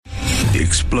The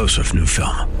explosive new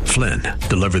film, Flynn,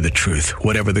 Deliver the Truth,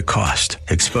 Whatever the Cost,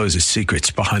 exposes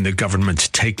secrets behind the government's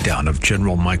takedown of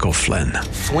General Michael Flynn.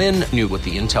 Flynn knew what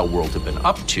the intel world had been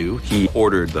up to. He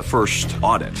ordered the first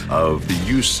audit of the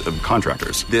use of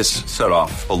contractors. This set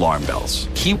off alarm bells.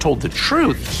 He told the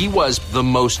truth. He was the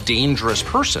most dangerous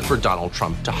person for Donald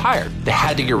Trump to hire. They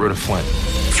had to get rid of Flynn.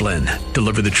 Flynn,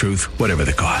 Deliver the Truth, Whatever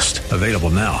the Cost. Available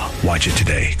now. Watch it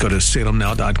today. Go to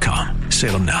salemnow.com.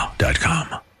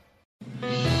 salemnow.com.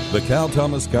 The Cal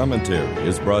Thomas Commentary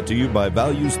is brought to you by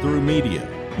Values Through Media.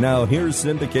 Now here's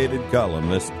syndicated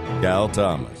columnist Cal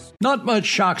Thomas. Not much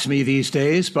shocks me these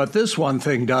days, but this one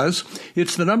thing does.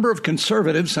 It's the number of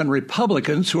conservatives and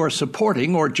Republicans who are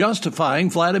supporting or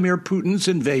justifying Vladimir Putin's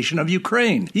invasion of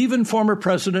Ukraine. Even former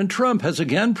President Trump has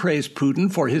again praised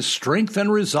Putin for his strength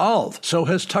and resolve. So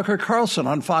has Tucker Carlson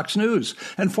on Fox News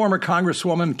and former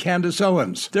Congresswoman Candace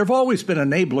Owens. There have always been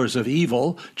enablers of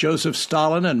evil. Joseph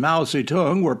Stalin and Mao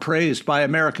Zedong were praised by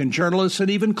American journalists and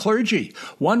even clergy.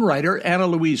 One writer, Anna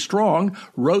Louise Strong,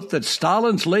 wrote that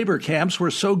Stalin's labor camps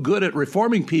were so good at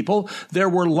reforming people, there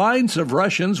were lines of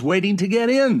Russians waiting to get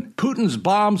in. Putin's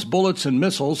bombs, bullets, and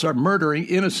missiles are murdering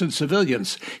innocent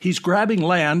civilians. He's grabbing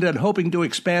land and hoping to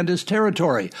expand his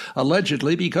territory,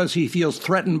 allegedly because he feels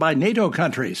threatened by NATO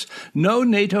countries. No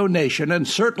NATO nation, and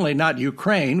certainly not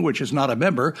Ukraine, which is not a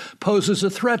member, poses a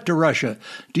threat to Russia.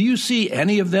 Do you see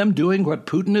any of them doing what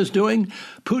Putin is doing?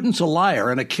 Putin's a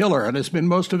liar and a killer and has been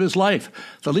most of his life.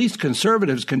 The least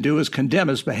conservatives can do is condemn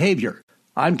his behavior.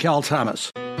 I'm Cal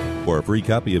Thomas. For a free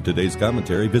copy of today's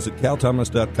commentary, visit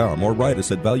calthomas.com or write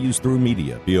us at Values Through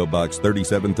Media, P.O. Box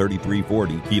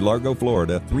 373340, Key Largo,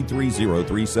 Florida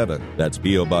 33037. That's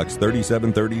P.O. Box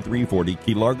 373340,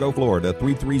 Key Largo, Florida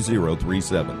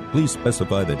 33037. Please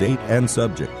specify the date and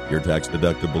subject. Your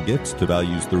tax-deductible gifts to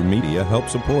Values Through Media help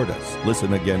support us.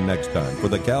 Listen again next time for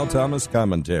the Cal Thomas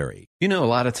Commentary. You know, a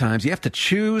lot of times you have to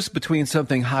choose between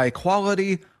something high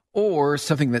quality or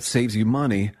something that saves you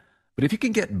money. But if you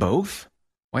can get both,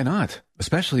 why not?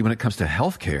 Especially when it comes to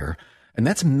healthcare. And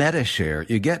that's MediShare.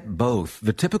 You get both.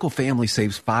 The typical family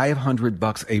saves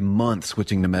 $500 a month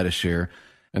switching to MediShare.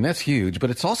 And that's huge. But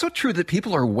it's also true that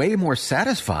people are way more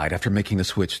satisfied after making the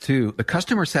switch, too. The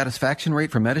customer satisfaction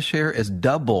rate for MediShare is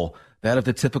double that of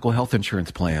the typical health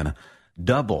insurance plan.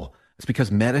 Double. It's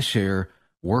because MediShare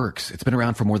works. It's been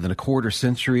around for more than a quarter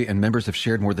century, and members have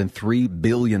shared more than $3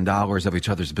 billion of each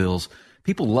other's bills.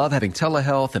 People love having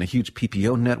telehealth and a huge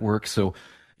PPO network, so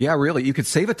yeah, really, you could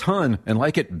save a ton and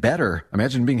like it better.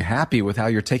 Imagine being happy with how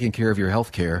you're taking care of your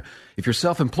health care. If you're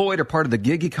self-employed or part of the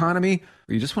gig economy,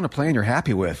 or you just want a plan you're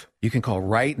happy with, you can call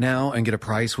right now and get a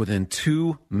price within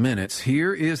 2 minutes.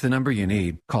 Here is the number you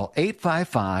need. Call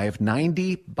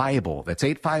 855-90-BIBLE. That's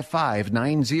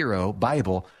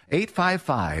 855-90-BIBLE.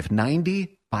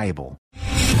 855-90-BIBLE.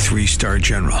 3-star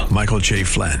General Michael J.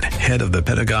 Flynn, head of the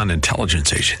Pentagon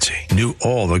Intelligence Agency, knew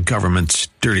all the government's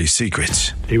dirty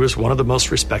secrets. He was one of the most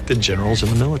respected generals in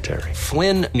the military.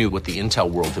 Flynn knew what the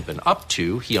intel world had been up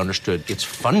to. He understood its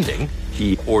funding.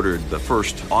 He ordered the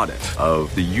first audit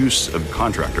of the use of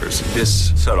contractors.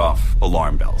 This set off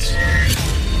alarm bells.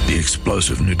 The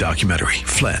explosive new documentary,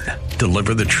 Flynn,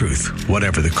 Deliver the Truth,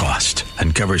 Whatever the Cost,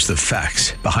 uncovers the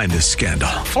facts behind this scandal.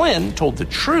 Flynn told the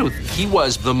truth. He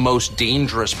was the most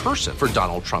dangerous person for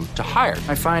Donald Trump to hire.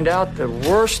 I find out the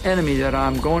worst enemy that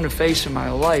I'm going to face in my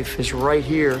life is right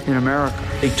here in America.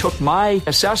 They took my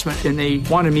assessment and they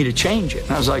wanted me to change it.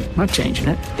 And I was like, I'm not changing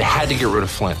it. They had to get rid of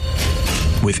Flynn.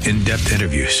 With in-depth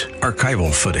interviews,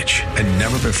 archival footage, and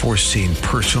never-before-seen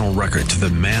personal records of the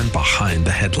man behind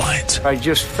the headlines. I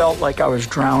just felt like I was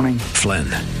drowning. Flynn,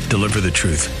 Deliver the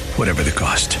Truth, Whatever the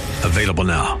Cost. Available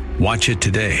now. Watch it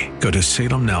today. Go to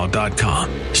salemnow.com.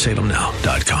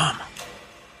 salemnow.com.